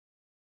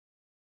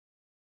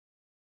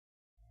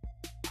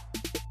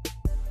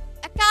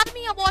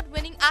Academy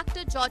Award-winning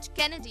actor George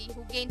Kennedy,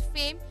 who gained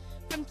fame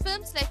from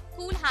films like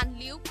Cool Hand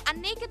Luke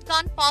and Naked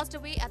Gun, passed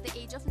away at the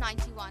age of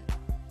 91.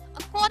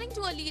 According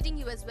to a leading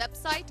US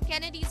website,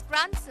 Kennedy's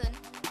grandson,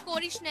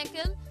 Corey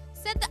Schnekel,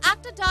 said the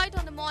actor died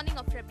on the morning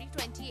of February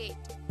 28.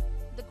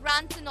 The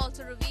grandson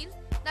also revealed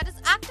that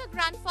his actor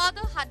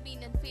grandfather had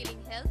been in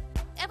failing health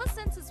ever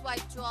since his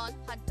wife Joan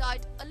had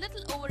died a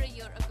little over a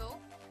year ago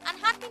and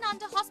had been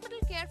under hospital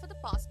care for the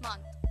past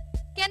month.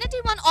 Kennedy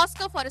won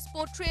Oscar for his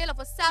portrayal of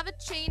a savage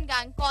chain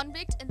gang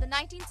convict in the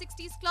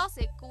 1960s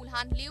classic Cool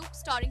Hand Luke,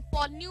 starring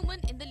Paul Newman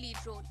in the lead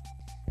role.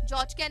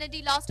 George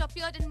Kennedy last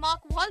appeared in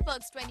Mark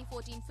Wahlberg's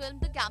 2014 film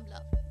The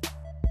Gambler.